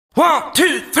1,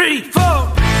 2, 3, 4.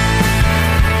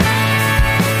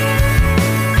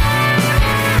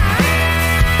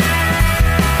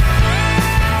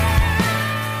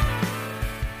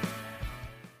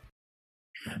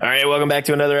 All right, welcome back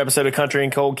to another episode of Country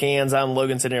and Cold Cans. I'm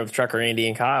Logan, sitting here with Trucker Andy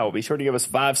and Kyle. Be sure to give us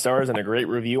 5 stars and a great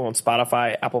review on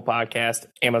Spotify, Apple Podcast,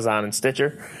 Amazon, and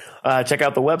Stitcher. Check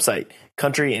out the website,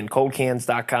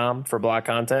 countryandcoldcans.com, for blog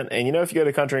content. And you know, if you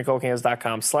go to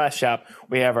countryandcoldcans.com/shop,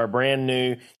 we have our brand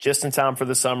new, just in time for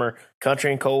the summer,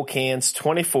 Country and Cold Cans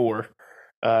 24,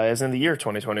 as in the year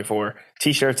 2024,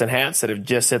 t-shirts and hats that have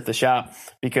just hit the shop.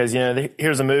 Because, you know,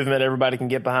 here's a movement everybody can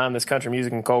get behind, this country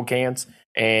music and cold cans.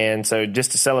 And so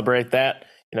just to celebrate that,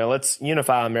 you know, let's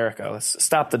unify America. Let's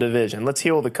stop the division. Let's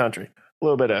heal the country. A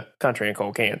little bit of Country and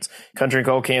Cold Cans. Country and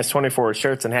Cold Cans 24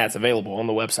 shirts and hats available on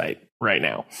the website right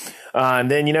now. And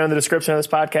then, you know, in the description of this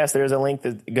podcast, there's a link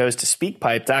that goes to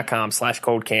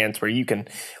speakpipe.com/coldcans where you can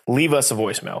leave us a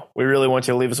voicemail. We really want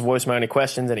you to leave us a voicemail, any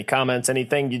questions, any comments,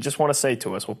 anything you just want to say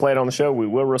to us. We'll play it on the show. We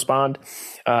will respond.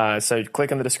 So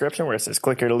click in the description where it says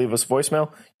click here to leave us a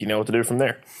voicemail. You know what to do from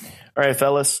there. All right,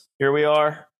 fellas, here we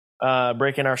are,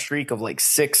 breaking our streak of like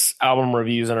 6 album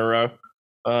reviews in a row.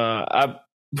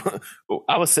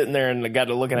 I was sitting there and got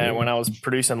to looking at it when I was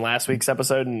producing last week's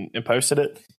episode and posted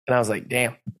it. And I was like,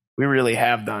 damn, we really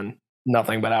have done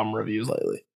nothing but album reviews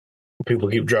lately. People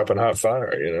keep dropping hot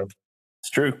fire, you know. It's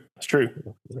true. It's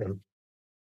true.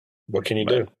 What can you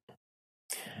do?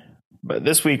 But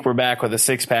this week we're back with a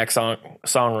 6-pack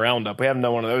song roundup. We haven't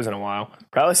done one of those in a while,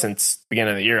 probably since the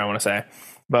beginning of the year, I want to say.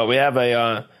 But we have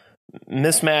a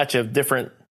mismatch of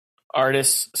different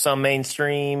artists, some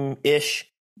mainstream-ish,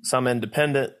 some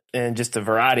independent, and just a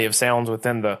variety of sounds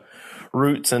within the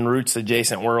roots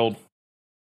adjacent world.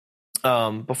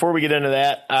 Before we get into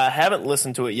that, I haven't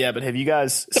listened to it yet, but have you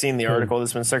guys seen the article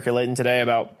that's been circulating today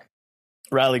about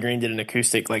Riley Green did an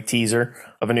acoustic like teaser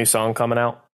of a new song coming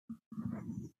out?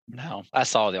 No, I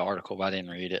saw the article, but I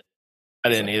didn't read it. I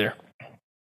didn't either.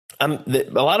 A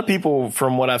lot of people,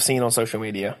 from what I've seen on social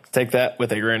media, take that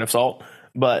with a grain of salt,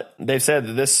 but they've said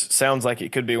that this sounds like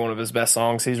it could be one of his best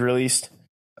songs he's released.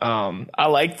 I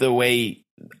like the way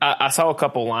I saw a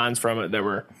couple lines from it that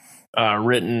were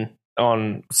written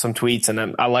on some tweets,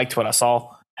 and I liked what I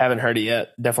saw. Haven't heard it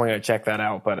yet. Definitely going to check that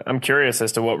out, but I'm curious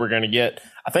as to what we're going to get.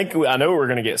 I know what we're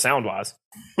going to get sound wise.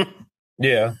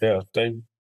 Yeah.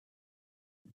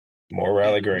 More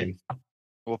Riley Green.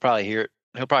 We'll probably hear it.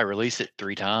 He'll probably release it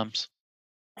 3 times.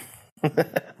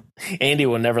 Andy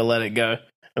will never let it go.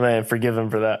 Man, forgive him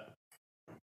for that.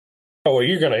 Oh, well,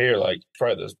 you're going to hear like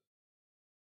probably the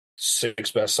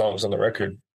 6 best songs on the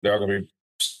record. They're all going to be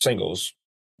singles.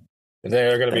 And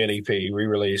they're going to be an EP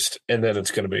re-released, and then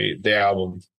it's going to be the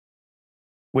album.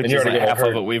 Which is like half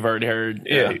of it we've already heard.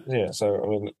 Yeah. So, I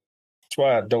mean, that's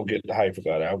why I don't get the hype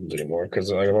about albums anymore, because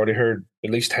I've already heard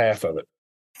at least half of it.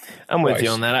 I'm with you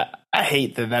on that. I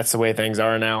hate that that's the way things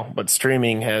are now, but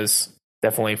streaming has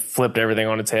definitely flipped everything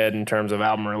on its head in terms of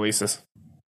album releases.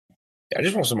 Yeah, I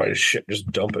just want somebody to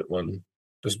just dump it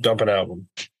just dump an album.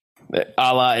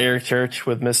 A la Eric Church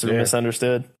with Mr.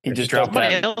 Misunderstood. He just dropped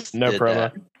that. No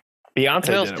promo.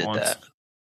 Beyonce did it once. That?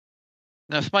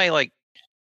 No, somebody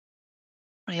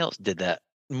else did that.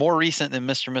 More recent than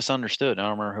Mr. Misunderstood. I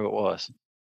don't remember who it was.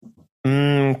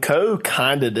 Co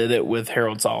kind of did it with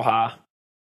Harold Saul High.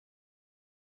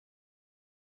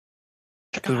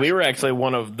 Because we were actually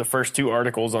one of the first 2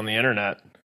 articles on the internet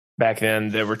back then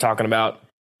that were talking about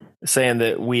saying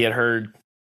that we had heard,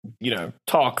 you know,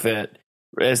 talk that,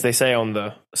 as they say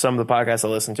on some of the podcasts I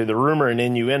listened to, the rumor and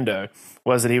innuendo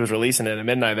was that he was releasing it at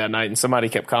midnight that night, and somebody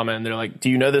kept commenting, they're like, do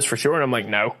you know this for sure? And I'm like,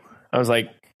 no. I was like,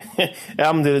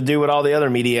 I'm going to do what all the other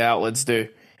media outlets do.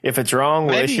 If it's wrong,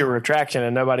 we'll issue a retraction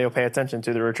and nobody will pay attention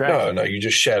to the retraction. No, you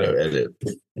just shadow edit.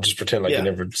 Just pretend like you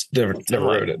never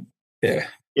wrote it. Yeah.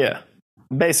 Yeah.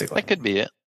 Basically. That could be it.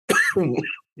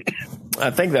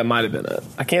 I think that might have been it.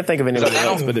 I can't think of anybody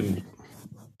else, but it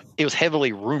was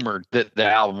heavily rumored that the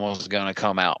album was going to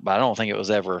come out, but I don't think it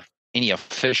was ever any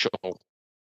official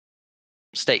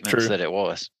statements that it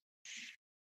was.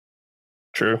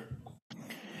 True.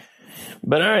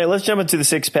 But all right, let's jump into the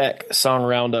 6-pack song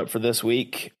roundup for this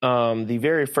week. The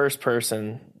very first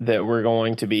person that we're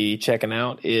going to be checking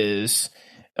out is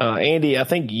Andy. I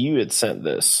think you had sent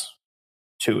this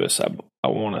to us. I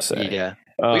want to say, yeah,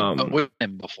 we've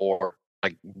been before,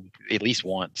 like at least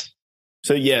once.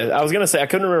 So yeah, I was gonna say I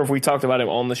couldn't remember if we talked about him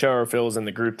on the show or if it was in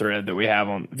the group thread that we have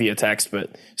on via text.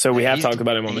 But so we have talked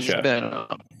about him on the show.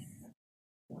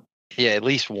 At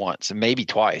least once, and maybe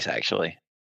twice actually.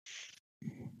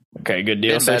 Okay, good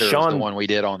deal. Ben Better was the one we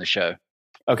did on the show.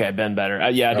 Okay, Ben Better.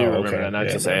 I do remember that. Not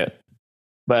to say it.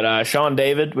 But Shawn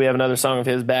David, we have another song of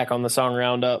his back on the song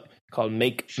roundup called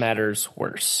Make Matters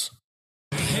Worse.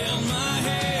 Held my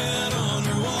head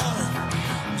underwater,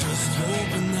 just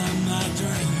hoping that my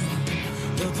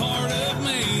dream, the part of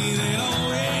me that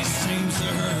always seems to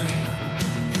hurt.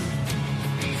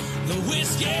 The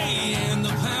whiskey and the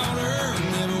powder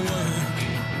never work.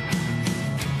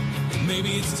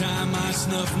 Maybe it's time I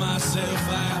snuff myself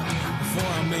out before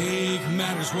I make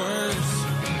matters worse.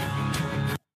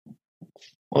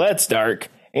 Well, that's dark.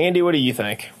 Andy, what do you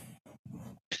think?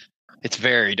 It's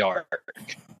very dark,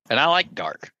 and I like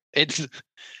dark. It's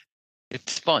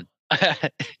fun. I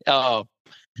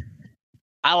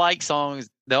like songs.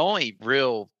 The only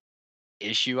real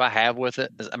issue I have with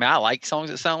it is, I like songs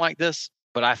that sound like this,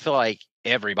 but I feel like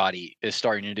everybody is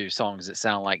starting to do songs that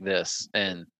sound like this,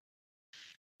 and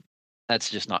that's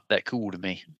just not that cool to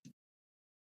me.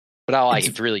 But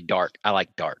it's really dark. I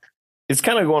like dark. It's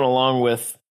kind of going along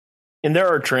with, and there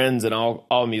are trends in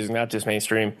all music, not just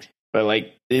mainstream, but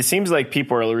like it seems like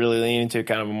people are really leaning to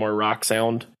kind of a more rock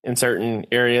sound in certain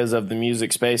areas of the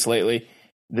music space lately.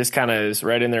 This kind of is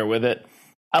right in there with it.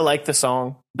 I like the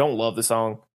song, don't love the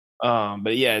song,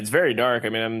 but yeah, it's very dark. I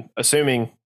mean, I'm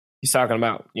assuming he's talking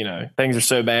about, things are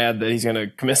so bad that he's going to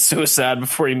commit suicide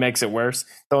before he makes it worse.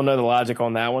 Don't know the logic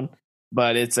on that one,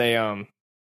 but it's a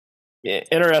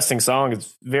interesting song.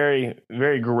 It's very,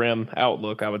 very grim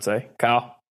outlook, I would say.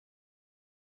 Kyle?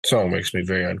 Song makes me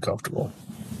very uncomfortable.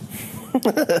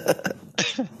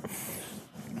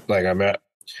 Like I'm at,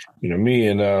 me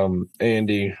and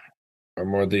Andy are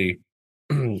more the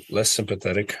less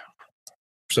sympathetic,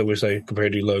 so we say,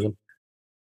 compared to Logan.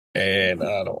 And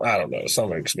I don't know. Song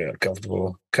makes me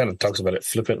uncomfortable. Kind of talks about it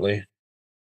flippantly.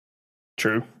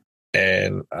 True.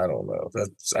 And I don't know.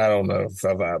 I don't know if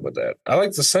I vibe with that. I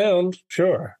like the sound,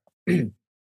 sure. I'm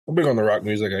big on the rock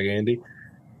music like Andy.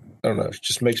 I don't know. It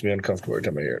just makes me uncomfortable every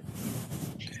time I hear it.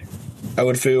 I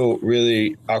would feel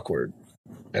really awkward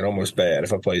and almost bad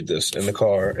if I played this in the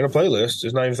car in a playlist,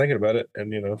 just not even thinking about it.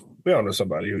 And, we all know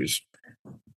somebody who's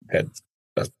had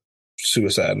a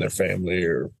suicide in their family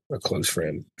or a close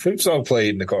friend. If a song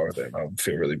played in the car with them, I would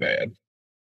feel really bad.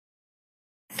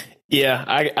 Yeah,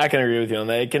 I can agree with you on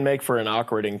that. It can make for an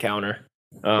awkward encounter.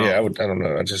 I don't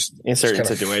know. I just in certain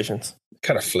situations.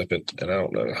 Kind of flippant, and I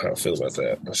don't know how I feel about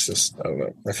that. It's just, I don't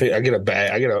know. I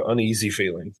get an uneasy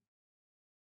feeling.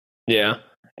 Yeah.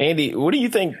 Andy, what do you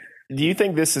think? Do you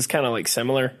think this is kind of like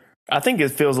similar? I think it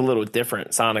feels a little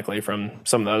different sonically from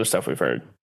some of the other stuff we've heard.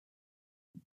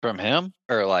 From him?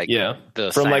 Or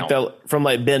the sound? From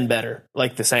Ben Better,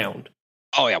 like the sound.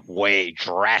 Oh yeah, way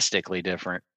drastically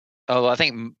different. Oh, I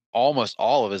think almost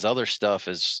all of his other stuff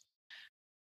is,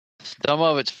 some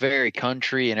of it's very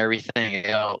country and everything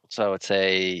else. I would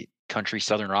say country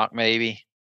southern rock, maybe.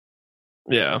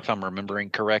 Yeah. If I'm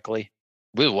remembering correctly.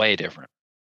 It was way different.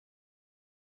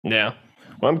 Yeah.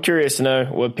 Well, I'm curious to know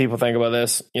what people think about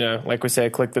this. Like we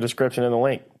said, click the description in the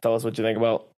link. Tell us what you think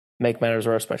about Make Matters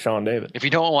Worse by Shawn David. If you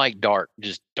don't like dark,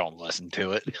 just don't listen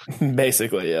to it.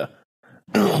 Basically, yeah.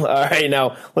 All right,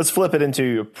 now let's flip it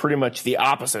into pretty much the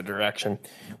opposite direction.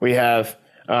 We have,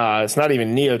 it's not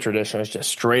even neo-traditional, it's just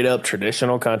straight up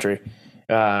traditional country.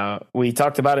 We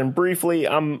talked about him briefly.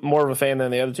 I'm more of a fan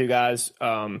than the other two guys,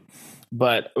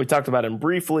 but we talked about him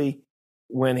briefly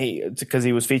because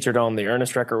he was featured on the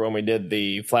Ernest record when we did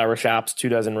the Flower Shop's 2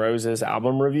 Dozen Roses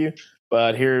album review.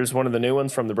 But here's one of the new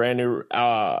ones from the brand new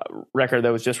record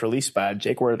that was just released by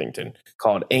Jake Worthington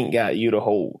called Ain't Got You to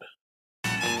Hold.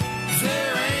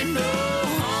 There ain't no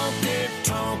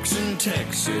honky-tonks in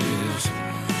Texas.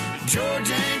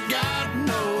 Georgia ain't got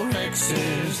no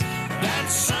hexes. That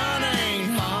sun ain't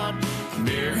hot.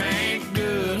 Beer ain't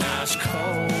good. Ice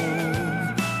cold.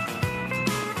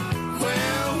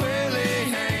 Well,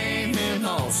 Willie ain't in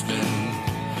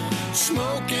Austin.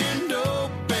 Smoking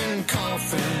dope and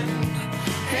coughing.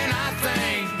 And I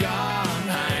thank God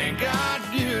I ain't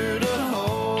got you to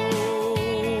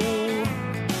hold.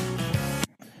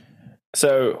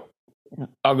 So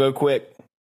I'll go quick.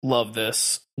 Love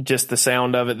this. Just the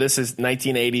sound of it. This is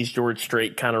 1980s George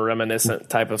Strait kind of reminiscent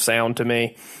type of sound to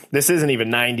me. This isn't even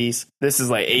 90s. This is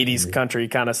like 80s country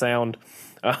kind of sound.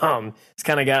 It's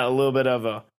kind of got a little bit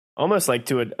of almost like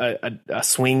to a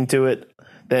swing to it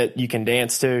that you can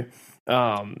dance to.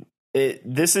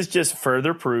 This is just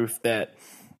further proof that,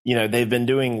 they've been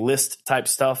doing list type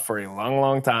stuff for a long,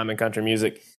 long time in country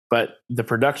music, but the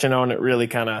production on it really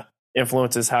kind of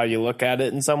influences how you look at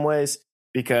it in some ways,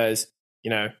 because,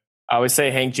 I always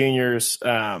say Hank Jr.'s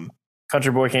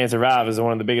Country Boy Can't Survive is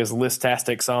one of the biggest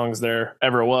list-tastic songs there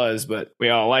ever was, but we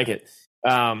all like it.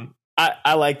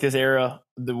 I like this era,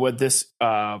 what this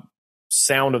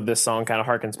sound of this song kind of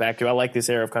harkens back to. I like this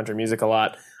era of country music a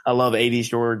lot. I love 80s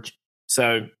George.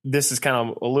 So this is kind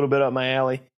of a little bit up my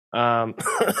alley. And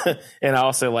I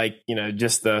also like,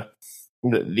 just the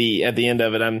at the end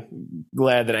of it, I'm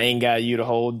glad that I ain't got you to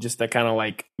hold, just that kind of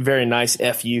like very nice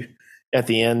FU at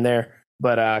the end there.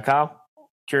 But Kyle,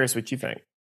 curious what you think.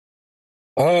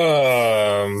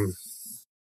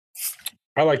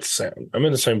 I like the sound. I'm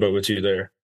in the same boat with you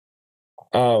there.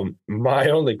 My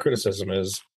only criticism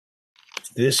is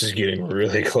this is getting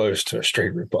really close to a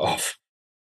straight ripoff.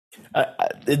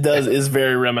 Is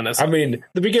very reminiscent. I mean,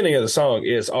 the beginning of the song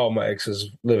is "All my exes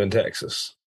live in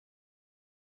Texas."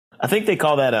 I think they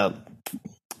call that a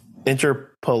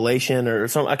interpolation or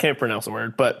something. I can't pronounce the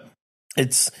word, but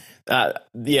it's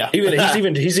yeah.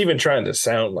 He's even trying to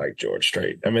sound like George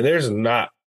Strait. I mean, there's not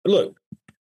look.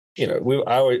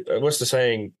 What's the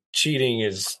saying? Cheating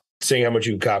is seeing how much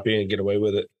you copy and get away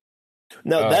with it.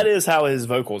 No, that is how his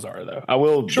vocals are, though. I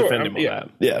will defend him on that.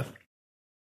 Yeah.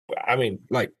 I mean,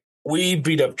 like, we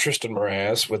beat up Tristan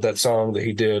Mraz with that song that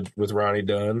he did with Ronnie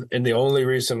Dunn, and the only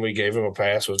reason we gave him a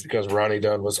pass was because Ronnie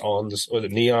Dunn was on this, or the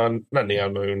not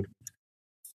Neon Moon,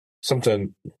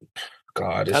 something.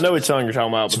 God, I know which song you're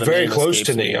talking about. It's very close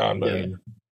to Neon Moon.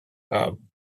 Yeah.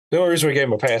 The only reason we gave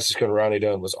him a pass is because Ronnie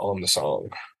Dunn was on the song,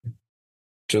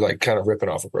 to like kind of ripping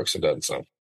off of Brooks and Dunn. So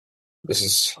this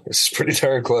is pretty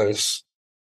darn close.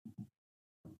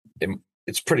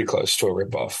 It's pretty close to a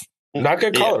ripoff. Not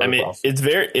gonna call it a ripoff.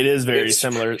 It is very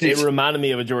similar. It reminded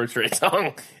me of a George Strait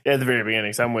song at the very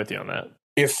beginning, so I'm with you on that.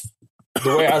 If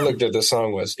the way I looked at the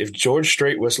song was, if George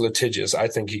Strait was litigious, I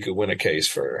think he could win a case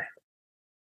for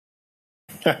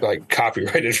like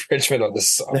copyright infringement on this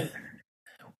song.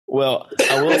 Well,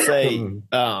 I will say,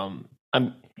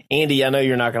 Andy, I know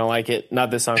you're not going to like it,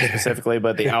 not this song specifically,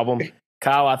 but the album.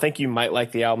 Kyle, I think you might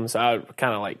like the album, so I would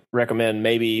kind of like recommend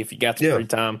maybe if you got some free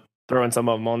time, throwing some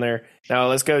of them on there. Now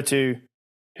let's go to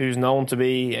who's known to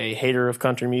be a hater of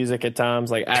country music at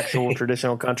times, like actual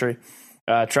traditional country.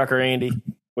 Trucker Andy,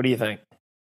 what do you think?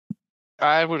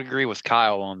 I would agree with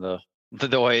Kyle on the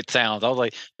way it sounds. I was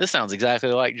like, this sounds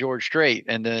exactly like George Strait,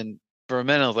 and then for a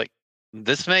minute I was like,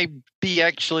 this may be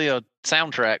actually a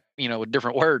soundtrack, with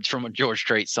different words from a George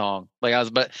Strait song.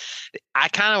 But I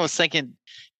kind of was thinking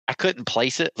I couldn't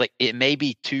place it. Like, it may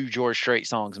be two George Strait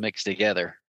songs mixed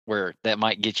together, where that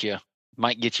might get you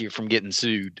from getting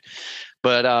sued.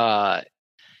 But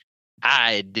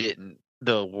I didn't.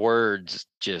 The words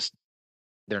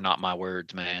they're not my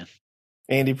words, man.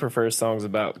 Andy prefers songs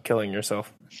about killing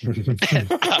yourself.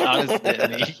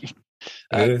 Honestly,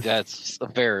 that's a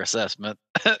fair assessment.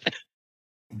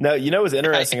 No, what's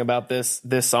interesting about this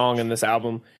song and this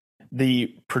album?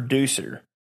 The producer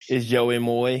is Joey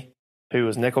Moy, who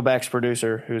was Nickelback's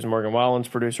producer, who's Morgan Wallen's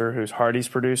producer, who's Hardy's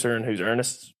producer, and who's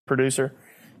Ernest's producer.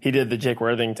 He did the Jake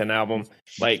Worthington album.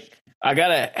 Like, I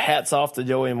got a hats off to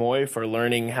Joey Moy for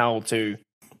learning how to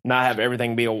not have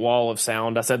everything be a wall of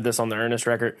sound. I said this on the Ernest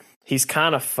record. He's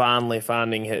kind of finally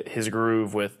finding his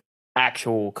groove with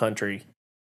actual country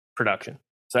production.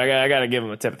 So I got to give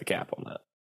him a tip of the cap on that.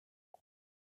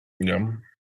 Yeah.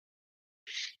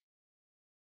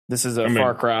 This is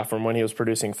far cry from when he was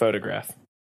producing Photograph.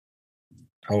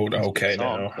 Oh, okay,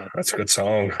 now that's a good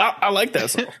song. I like that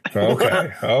song.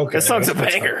 Okay. That song's a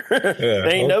banger. There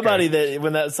ain't nobody that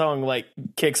when that song like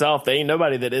kicks off, there ain't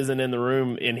nobody that isn't in the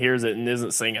room and hears it and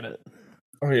isn't singing it.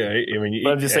 Oh yeah, I mean,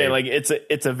 but I'm just saying, like it's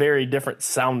a very different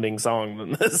sounding song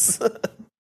than this.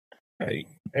 Hey,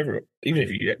 even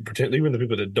if you pretend, even the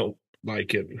people that don't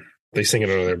like it, they sing it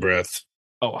under their breath.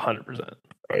 Oh, 100%.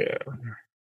 Oh yeah.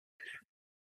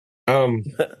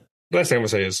 Last thing I'm gonna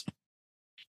say is,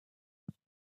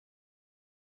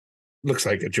 looks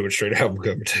like a George Strait album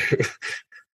cover too.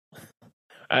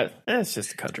 It's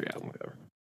just a country album cover.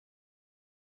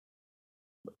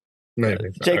 Maybe.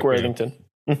 Jake Worthington.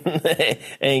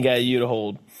 Ain't got you to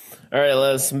hold. All right,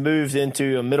 let's move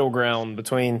into a middle ground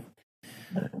between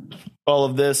all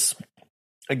of this.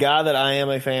 A guy that I am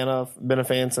a fan of, been a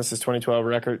fan since his 2012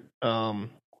 record,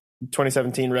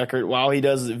 2017 record. While he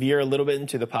does veer a little bit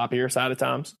into the poppier side of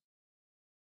times,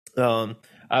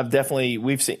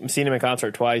 we've seen him in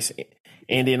concert twice.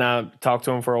 Andy and I talked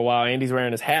to him for a while. Andy's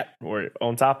wearing his hat, or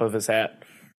on top of his hat.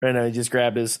 Right now, he just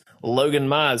grabbed his Logan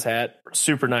Mize hat.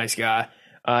 Super nice guy.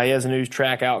 He has a new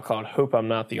track out called "Hope I'm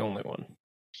Not the Only One."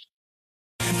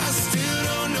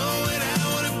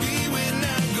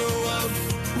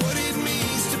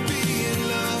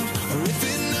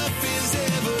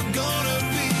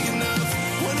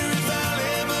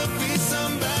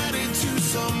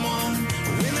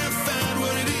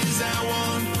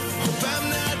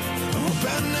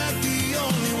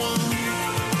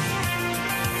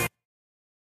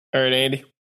 right, Andy.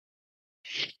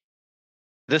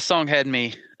 This song had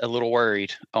me a little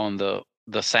worried on the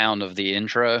sound of the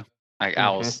intro.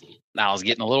 I was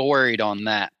getting a little worried on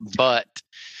that. But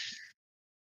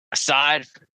aside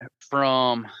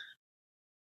from,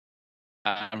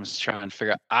 I'm just trying to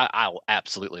figure out. I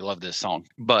absolutely love this song.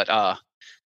 But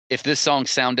if this song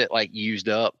sounded like used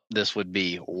up, this would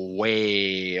be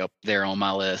way up there on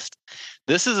my list.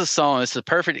 This is a song. It's a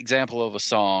perfect example of a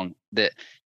song that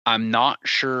I'm not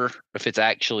sure if it's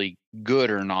actually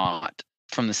good or not,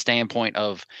 from the standpoint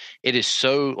of it is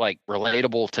so like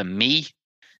relatable to me.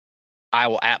 I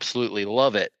will absolutely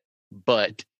love it,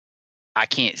 but I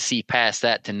can't see past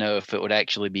that to know if it would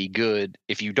actually be good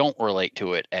if you don't relate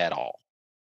to it at all.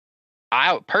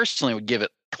 I personally would give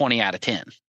it 20 out of 10.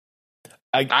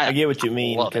 I get what you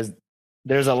mean, because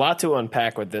there's a lot to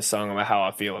unpack with this song about how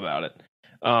I feel about it.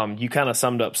 You kind of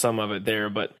summed up some of it there,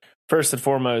 but first and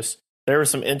foremost, there were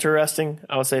some interesting,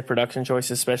 I would say, production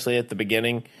choices, especially at the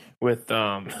beginning with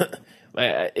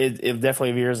it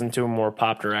definitely veers into a more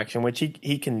pop direction, which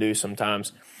he can do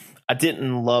sometimes. I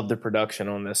didn't love the production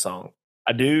on this song.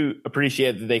 I do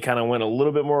appreciate that they kind of went a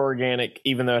little bit more organic,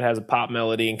 even though it has a pop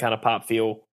melody and kind of pop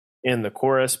feel in the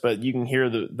chorus, but you can hear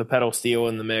the pedal steel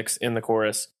in the mix in the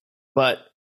chorus. But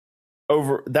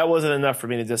that wasn't enough for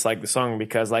me to dislike the song,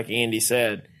 because like Andy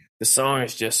said, the song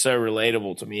is just so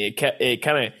relatable to me. It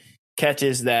kind of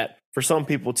catches that for some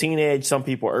people teenage, some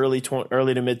people early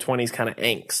to mid 20s kind of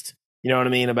angst. You know what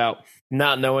I mean? About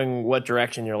not knowing what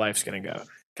direction your life's going to go.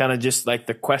 Kind of just like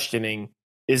the questioning,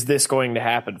 is this going to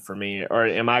happen for me, or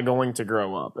am I going to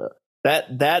grow up?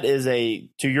 That is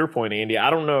to your point, Andy, I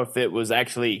don't know if it was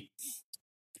actually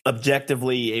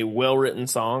objectively a well-written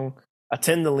song. I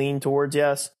tend to lean towards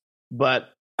yes, but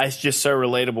it's just so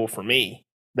relatable for me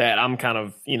that I'm kind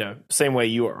of, same way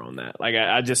you are on that. Like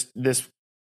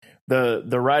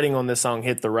the writing on this song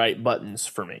hit the right buttons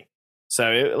for me.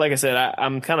 So like I said,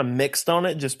 I'm kind of mixed on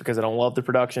it just because I don't love the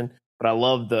production, but I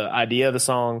love the idea of the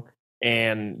song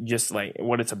and just like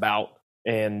what it's about.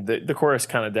 And the chorus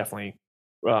kind of definitely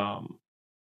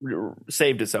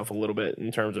saved itself a little bit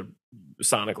in terms of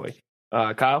sonically.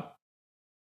 Kyle?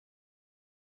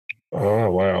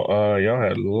 Oh, wow. Y'all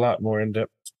had a lot more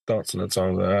in-depth thoughts on that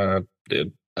song than I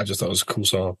did. I just thought it was a cool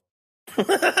song.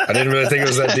 I didn't really think it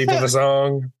was that deep of a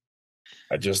song.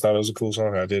 I just thought it was a cool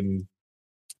song.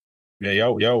 Yeah,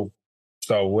 y'all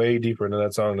saw way deeper into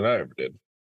that song than I ever did.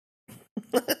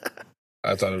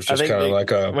 I thought it was just kind of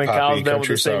like a when poppy Kyle's been with the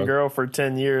country same song. girl for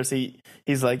 10 years,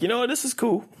 he's like, you know what, this is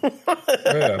cool. Yeah,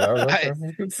 that was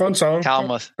a fun song.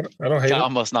 Kyle I don't hate it.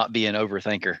 must not be an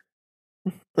overthinker.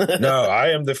 No, I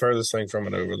am the furthest thing from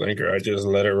an overthinker. I just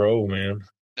let it roll, man.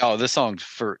 Oh, this song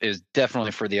is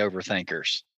definitely for the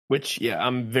overthinkers. Which, yeah,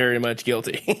 I'm very much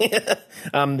guilty.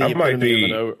 I'm the I might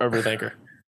epitome of an overthinker.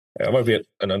 I might be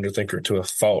an underthinker to a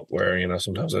fault where,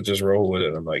 sometimes I just roll with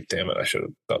it. I'm like, damn it, I should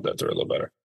have thought that through a little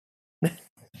better.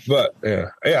 But, yeah,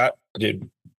 I did.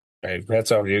 Hey,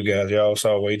 hats off to you guys. Y'all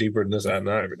saw way deeper than this than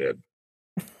I ever did.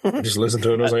 I just listened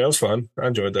to it and I was like, that was fun. I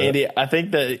enjoyed that. Andy, I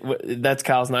think that's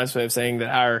Kyle's nice way of saying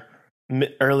that our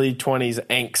early 20s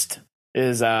angst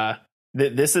is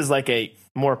this is like a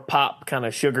more pop kind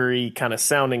of sugary kind of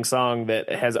sounding song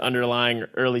that has underlying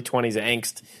early 20s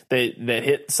angst that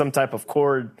hit some type of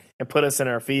chord and put us in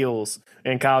our feels.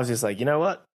 And Kyle's just like, you know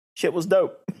what? Shit was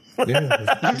dope.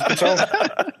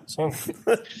 Yeah. So,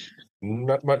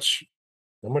 not much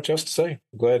else to say.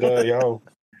 I'm glad y'all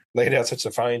laid out such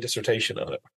a fine dissertation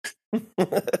on it.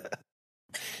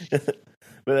 But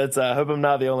that's Hope I'm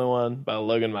Not the Only One by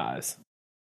Logan Mize.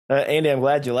 Andy, I'm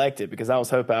glad you liked it, because I was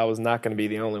hoping I was not going to be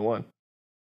the only one.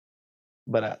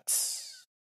 But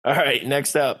all right,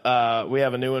 next up, we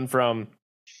have a new one from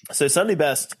Sunday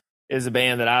Best is a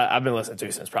band that I've been listening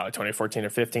to since probably 2014 or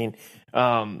 15.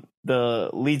 The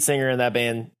lead singer in that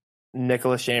band,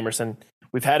 Nicholas Jamerson,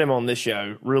 we've had him on this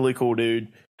show. Really cool dude,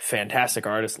 fantastic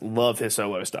artist. Love his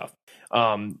solo stuff.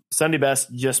 Sunday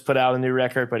Best just put out a new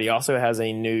record, but he also has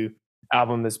a new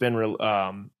album that's been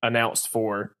announced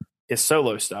for his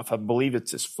solo stuff. I believe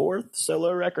it's his fourth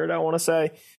solo record, I want to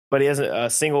say. But he has a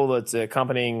single that's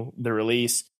accompanying the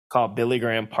release called Billy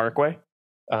Graham Parkway.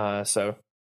 So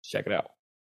check it out.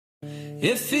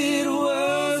 If it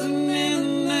wasn't in the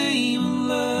name of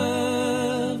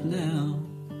love now,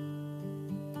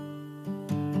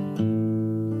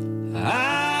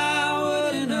 I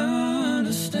wouldn't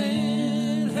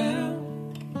understand how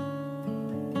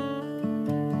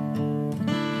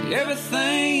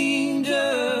everything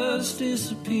just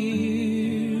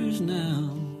disappears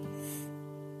now.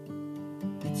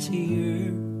 It's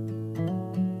here.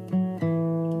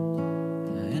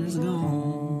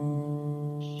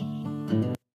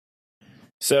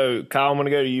 So, Kyle, I'm going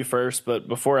to go to you first, but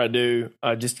before I do,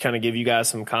 just kind of give you guys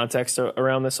some context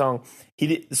around this song.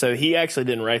 He actually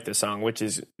didn't write this song, which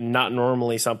is not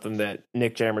normally something that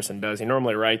Nick Jamerson does. He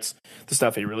normally writes the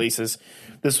stuff he releases.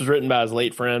 This was written by his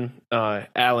late friend,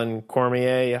 Alan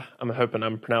Cormier. I'm hoping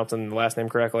I'm pronouncing the last name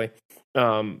correctly.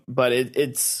 But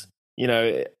it's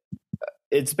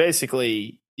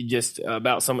basically just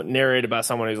about someone narrated by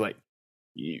someone who's like,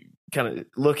 you kind of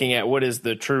looking at what is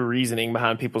the true reasoning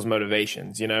behind people's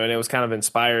motivations, and it was kind of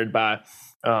inspired by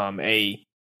a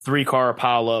 3-car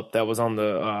pileup that was on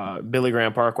the Billy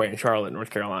Graham Parkway in Charlotte, North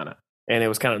Carolina. And it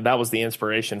was that was the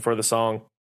inspiration for the song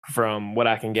from what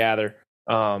I can gather.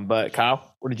 But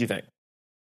Kyle, what did you think?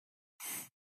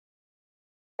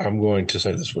 I'm going to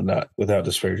say this without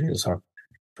disparaging the song.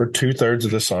 For 2/3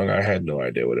 of the song, I had no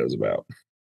idea what it was about.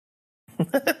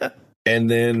 And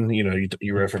then,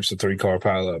 you referenced the 3-car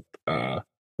pileup on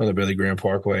the Billy Graham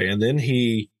Parkway. And then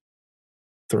he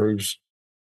throws,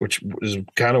 which is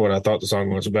kind of what I thought the song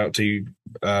was about to you.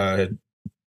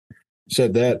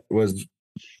 Said that was,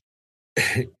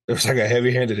 it was like a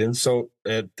heavy-handed insult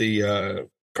at the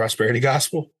prosperity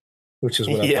gospel, which is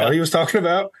what I thought he was talking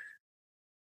about.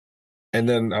 And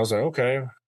then I was like, okay.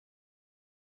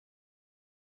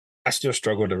 I still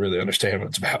struggle to really understand what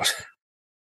it's about.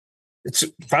 It's a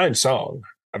fine song.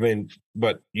 I mean,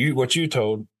 but what you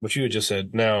had just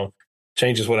said now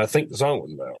changes what I think the song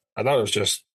was about. I thought it was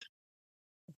just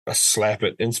a slap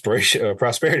at inspiration or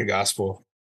prosperity gospel.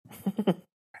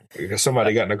 Because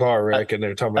somebody got in a car wreck and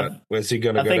they're talking about, was he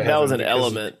going to go to heaven? I think that was an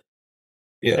element.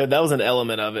 Yeah. That was an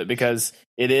element of it because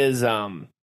it is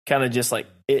kind of just like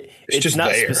it's just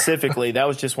not there. Specifically. That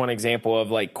was just one example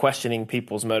of like questioning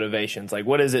people's motivations. Like,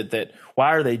 what is it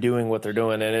why are they doing what they're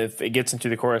doing? And if it gets into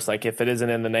the chorus, like if it isn't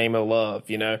in the name of love,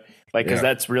 because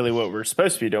that's really what we're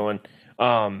supposed to be doing.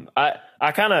 I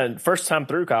kind of first time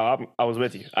through, Kyle, I was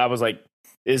with you. I was like,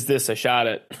 is this a shot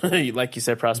at, like you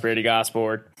said, prosperity gospel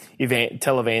or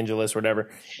televangelist or whatever?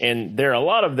 And there are a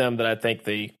lot of them that I think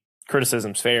the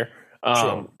criticism's fair.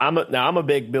 Sure. I'm a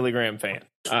big Billy Graham fan.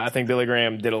 I think Billy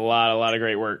Graham did a lot of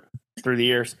great work through the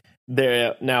years.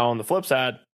 Now on the flip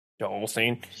side, Joel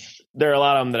Osteen, there are a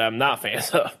lot of them that I'm not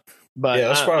fans of. But yeah,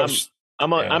 that's why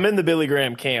I'm in the Billy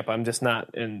Graham camp. I'm just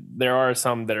not, and there are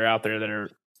some that are out there that are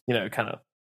kind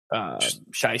of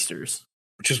shysters.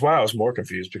 Which is why I was more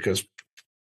confused because,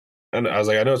 and I was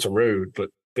like, I know it's a rude, but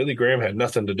Billy Graham had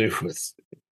nothing to do with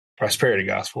prosperity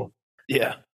gospel.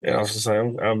 Yeah, and I was just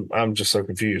saying, I'm just so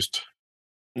confused.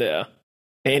 Yeah,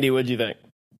 Andy, what'd you think?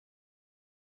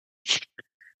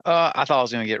 I thought I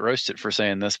was going to get roasted for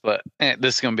saying this, but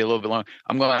this is going to be a little bit long.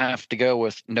 I'm going to have to go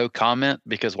with no comment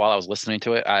because while I was listening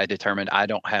to it, I determined I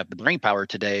don't have the brain power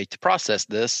today to process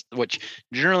this, which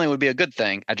generally would be a good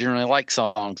thing. I generally like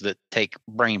songs that take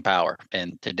brain power,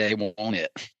 and today won't it.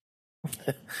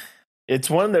 It's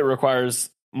one that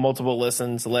requires multiple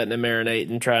listens, letting it marinate,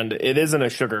 and it isn't a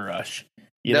sugar rush.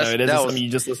 It isn't something you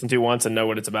just listen to once and know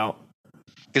what it's about.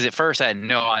 Because at first I had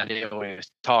no idea what he was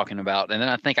talking about. And then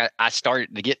I think I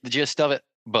started to get the gist of it,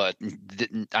 but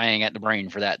I ain't got the brain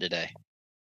for that today.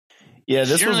 Yeah,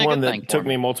 this was one that took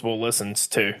me multiple listens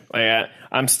too. Like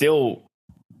I'm still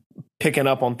picking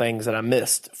up on things that I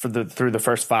missed through the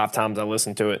first 5 times I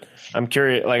listened to it. I'm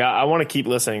curious. Like I want to keep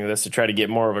listening to this to try to get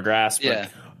more of a grasp. Yeah.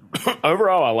 But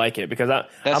overall, I like it because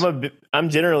I'm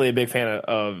generally a big fan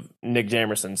of Nick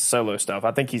Jamerson's solo stuff.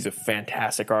 I think he's a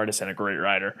fantastic artist and a great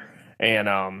writer.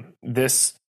 And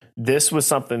this was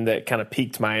something that kind of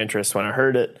piqued my interest when I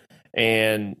heard it.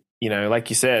 And,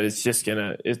 like you said,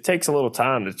 it takes a little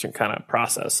time to kind of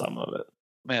process some of it.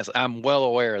 Yes, I'm well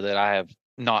aware that I have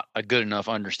not a good enough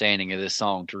understanding of this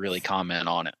song to really comment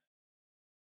on it.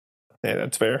 Yeah,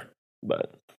 that's fair.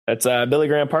 But that's Billy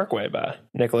Graham Parkway by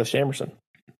Nicholas Jamerson.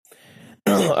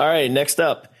 All right, next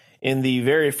up, in the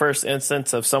very first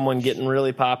instance of someone getting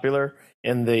really popular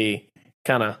in the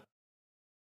kind of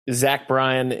Zach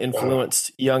Bryan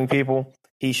influenced young people,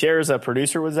 he shares a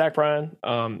producer with Zach Bryan.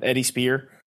 Eddie Spear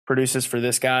produces for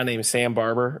this guy named Sam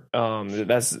Barber.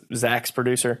 That's Zach's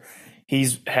producer.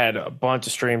 He's had a bunch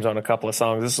of streams on a couple of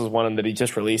songs. This is one of them that he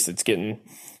just released. It's getting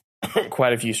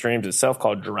quite a few streams itself,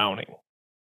 called Drowning.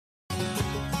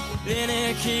 Then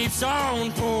it keeps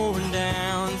on pouring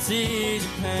down, seas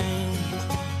of pain.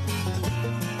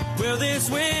 Well, this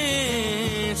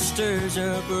wind stirs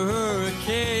up a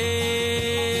hurricane,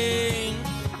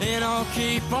 and I'll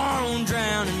keep on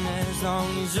drowning as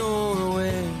long as you're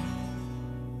away.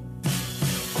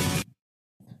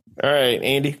 All right,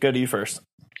 Andy, go to you first.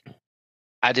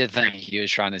 I did think he was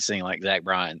trying to sing like Zach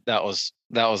Bryan. That was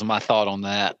my thought on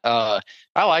that. I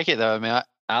like it though. I mean,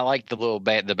 I like the little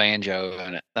the banjo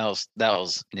in it. That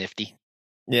was nifty.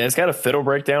 Yeah, it's got a fiddle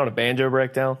breakdown, a banjo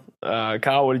breakdown.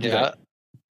 Kyle, what did you think?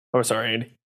 Oh, sorry,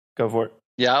 Andy. Go for it.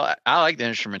 Yeah, I like the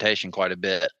instrumentation quite a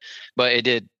bit, but it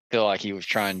did feel like he was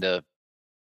trying to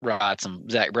ride some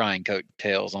Zach Bryan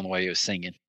coattails on the way he was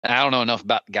singing. And I don't know enough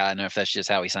about the guy, know if that's just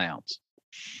how he sounds.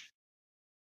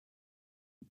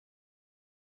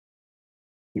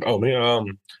 Oh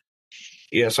man,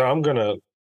 yeah. So I'm gonna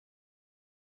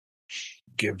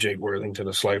give Jake Worthington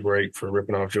a slight break for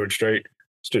ripping off George Strait.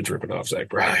 This dude's ripping off Zach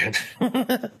Bryan.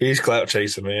 He's clout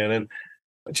chasing, man, and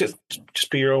just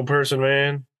be your own person,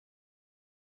 man.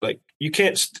 Like you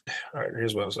can't. All right,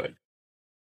 here's what I'll say.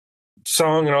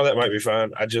 Song and all that might be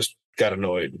fine. I just got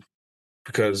annoyed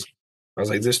because I was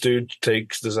like, this dude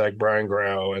takes the Zach Bryan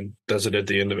growl and does it at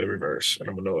the end of every verse, and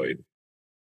I'm annoyed.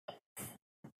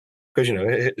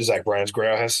 Because, Zach Bryan's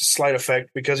growl has a slight effect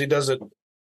because he doesn't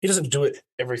do it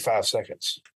every 5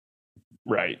 seconds.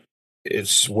 Right.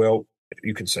 It's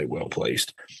you can say well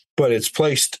placed, but it's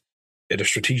placed at a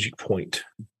strategic point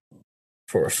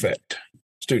for effect.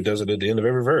 This dude does it at the end of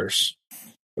every verse,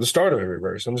 at the start of every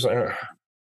verse. I'm just like,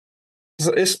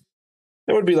 it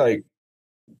would be like,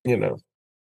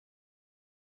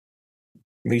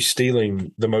 me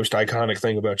stealing the most iconic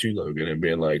thing about you, Logan, and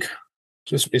being like,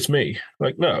 it's me.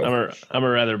 Like, no. I'm a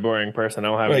rather boring person. I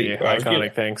don't have any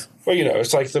iconic things. Well,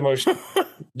 it's like the most,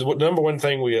 the number one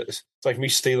thing it's like me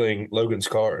stealing Logan's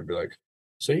car and be like,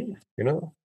 see,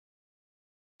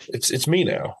 it's me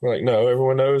now. We're like, no,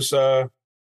 everyone knows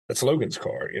that's Logan's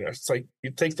car. It's like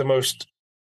you take the most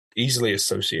easily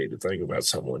associated thing about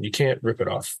someone. You can't rip it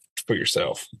off for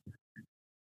yourself.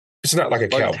 It's not like a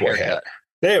Logan's cowboy haircut. hat.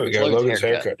 There we go. Logan's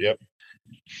haircut. Yep.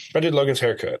 If I did Logan's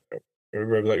haircut,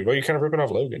 everybody would be like, well, you're kind of ripping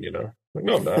off Logan, Like,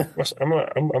 no, I'm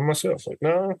not. I'm myself. Like,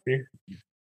 no,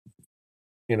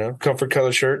 comfort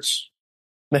color shirts,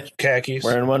 khakis.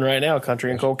 Wearing one right now,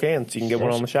 country and cold cans. You can get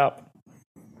one on the shop.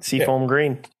 Seafoam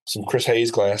green. Some Chris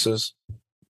Hayes glasses.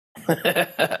 You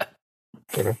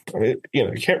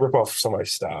can't rip off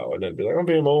somebody's style and then be like, I'm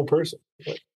being my own person.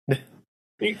 Like,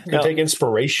 you can take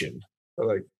inspiration.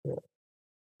 Like, at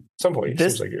some point, it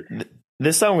seems like you're.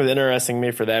 This song was interesting to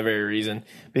me for that very reason,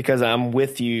 because I'm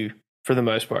with you for the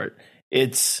most part.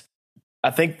 I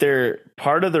think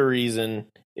part of the reason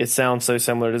it sounds so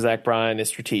similar to Zach Bryan is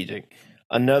strategic.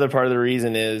 Another part of the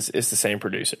reason is it's the same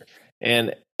producer.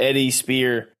 And Eddie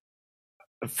Spear,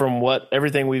 from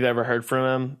everything we've ever heard from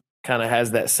him, kind of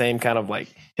has that same kind of like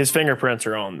his fingerprints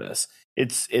are on this.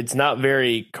 It's not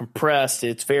very compressed.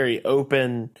 It's very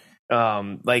open.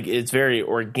 It's very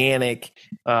organic.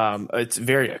 It's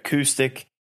very acoustic.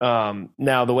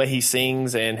 Now the way he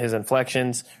sings and his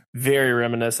inflections, very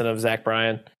reminiscent of Zach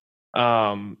Bryan.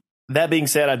 That being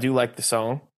said, I do like the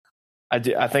song. I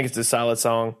think it's a solid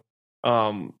song.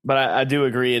 But I do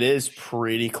agree it is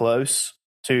pretty close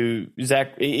to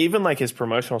Zach. Even like his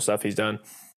promotional stuff he's done,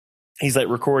 he's like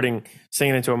recording,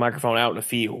 singing into a microphone out in the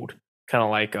field, kind of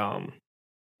like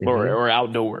or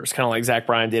outdoors, kind of like Zach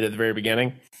Bryan did at the very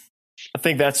beginning. I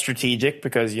think that's strategic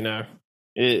because,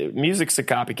 music's a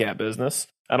copycat business.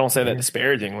 I don't say that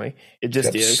disparagingly. It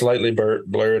just is. Slightly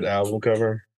blurred album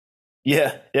cover.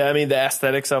 Yeah. I mean, the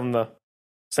aesthetics of the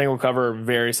single cover are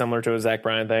very similar to a Zach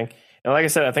Bryan thing. And like I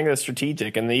said, I think that's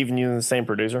strategic, and they even using the same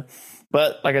producer.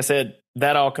 But like I said,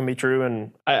 that all can be true,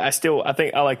 and I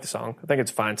think I like the song. I think it's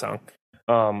a fine song.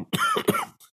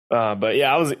 But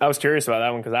yeah, I was curious about that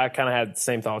one because I kind of had the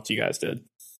same thoughts you guys did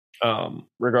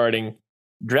regarding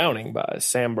Drowning by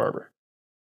Sam Barber.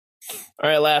 All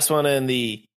right, last one in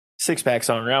the 6-pack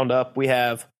song roundup. We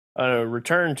have a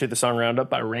return to the song roundup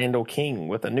by Randall King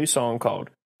with a new song called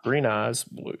Green Eyes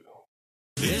Blue.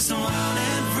 It's wild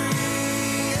and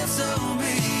free, SOB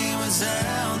was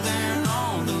out there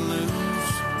on the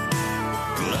loose.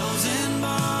 Closing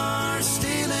bars,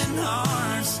 stealing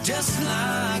hearts, just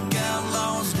like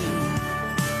outlaws do.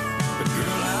 But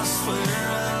girl, I swear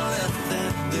I left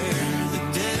that there the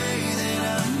day that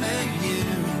I met you.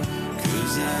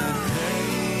 'Cause I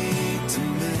hate to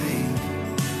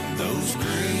make those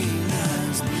green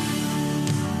eyes blue.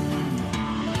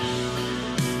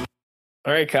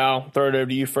 All right, Kyle, throw it over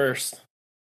to you first.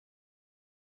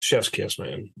 Chef's kiss,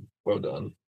 man. Well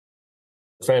done.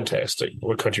 Fantastic.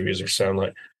 What country music sound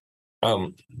like?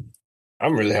 I'm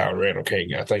really high on Randall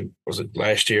King. I think, was it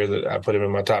last year that I put him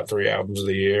in my top 3 albums of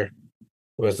the year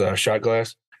with Shot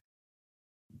Glass?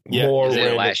 Yeah, was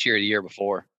it last year or the year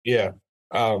before? Yeah.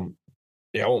 I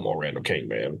want more Randall King,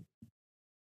 man.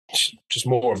 Just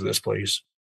more of this, please.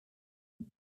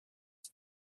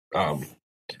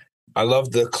 I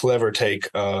love the clever take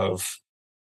of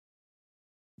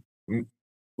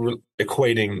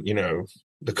equating,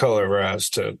 the color of her eyes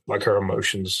to like her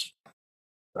emotions.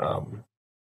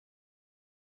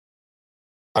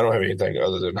 I don't have anything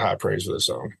other than high praise for this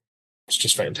song. It's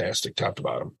just fantastic, top to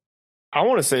bottom. I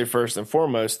want to say first and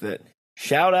foremost that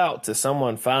shout out to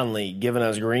someone finally giving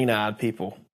us green-eyed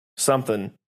people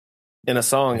something in a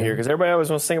song here, because everybody always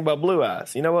wants to sing about blue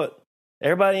eyes. You know what?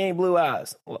 Everybody ain't blue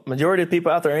eyes. Majority of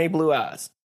people out there ain't blue eyes.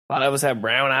 A lot of us have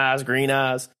brown eyes, green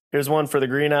eyes. Here's one for the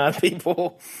green-eyed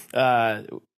people. We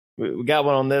got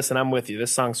one on this, and I'm with you.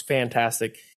 This song's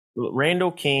fantastic.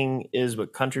 Randall King is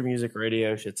what country music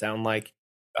radio should sound like.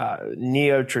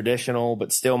 Neo-traditional,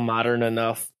 but still modern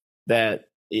enough that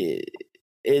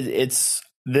it's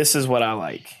this is what I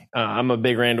like. I'm a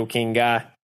big Randall King guy,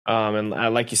 and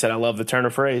like you said, I love the turn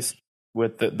of phrase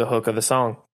with the hook of the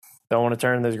song. Don't want to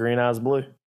turn those green eyes blue,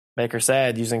 make her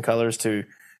sad, using colors to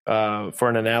for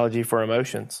an analogy for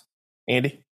emotions.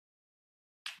 Andy,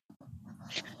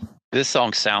 this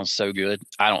song sounds so good.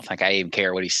 I don't think I even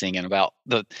care what he's singing about.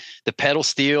 The pedal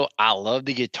steel, I love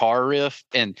the guitar riff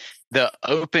and the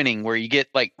opening where you get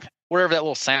like whatever that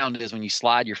little sound is when you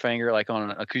slide your finger like on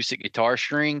an acoustic guitar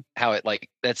string, how it like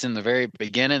that's in the very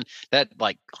beginning. That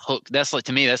like hook, that's like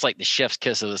to me, that's like the chef's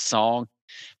kiss of the song.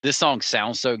 This song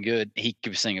sounds so good. He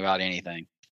could sing about anything.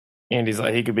 Andy's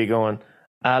like, he could be going,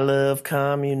 I love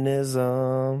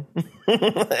communism.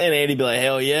 And Andy'd be like,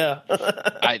 hell yeah.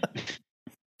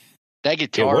 That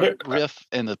guitar riff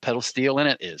and the pedal steel in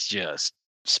it is just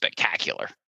spectacular.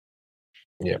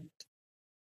 Yeah.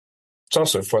 It's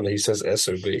also fun that he says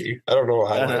SOB. I don't know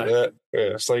why I like that.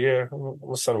 Yeah, it's like, yeah, I'm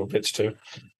a son of a bitch too.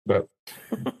 But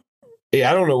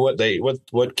yeah, I don't know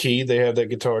what key they have that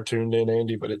guitar tuned in,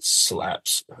 Andy, but it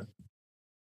slaps.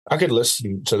 I could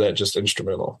listen to that just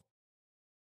instrumental.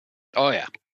 Oh yeah.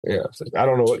 Yeah. I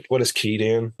don't know what is keyed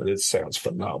in, but it sounds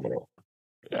phenomenal.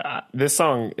 This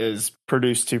song is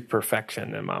produced to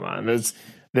perfection in my mind. This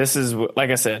is like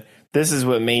I said, this is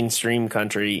what mainstream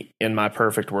country in my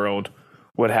perfect world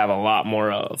would have a lot more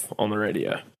of on the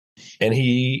radio. And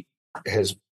he's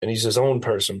his own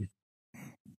person.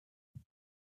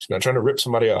 He's not trying to rip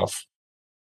somebody off.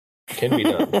 Can be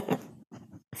done.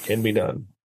 Can be done.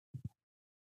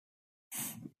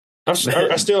 I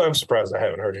still am surprised I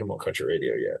haven't heard him on country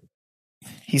radio yet.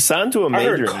 He's signed to a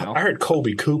major now. I heard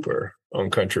Colby Cooper on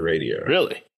country radio.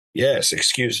 Really? Yes,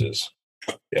 Excuses.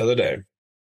 The other day.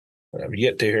 I've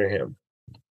yet to hear him.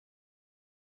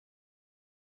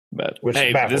 But which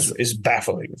is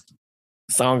baffling.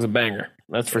 Song's a banger.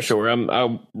 That's for sure.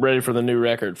 I'm ready for the new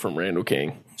record from Randall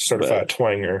King. Certified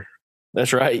twanger.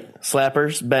 That's right.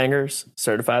 Slappers, bangers,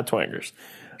 certified twangers.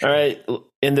 All right.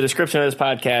 In the description of this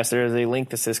podcast, there is a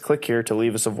link that says click here to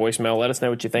leave us a voicemail. Let us know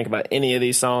what you think about any of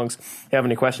these songs. If you have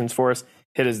any questions for us,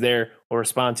 hit us there. We'll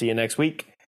respond to you next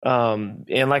week. And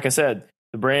like I said,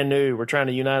 the brand new, we're trying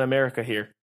to unite America here.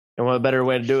 And what better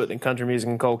way to do it than country music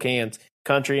and cold cans?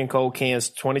 Country and Cold Cans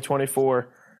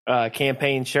 2024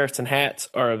 campaign shirts and hats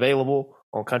are available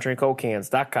on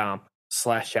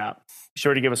countryandcoldcans.com/shop. Be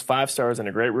sure to give us 5 stars and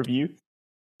a great review.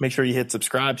 Make sure you hit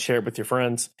subscribe, share it with your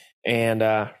friends. And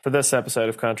for this episode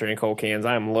of Country and Cold Cans,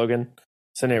 I am Logan,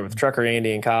 sitting here with Trucker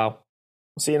Andy and Kyle.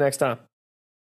 We'll see you next time.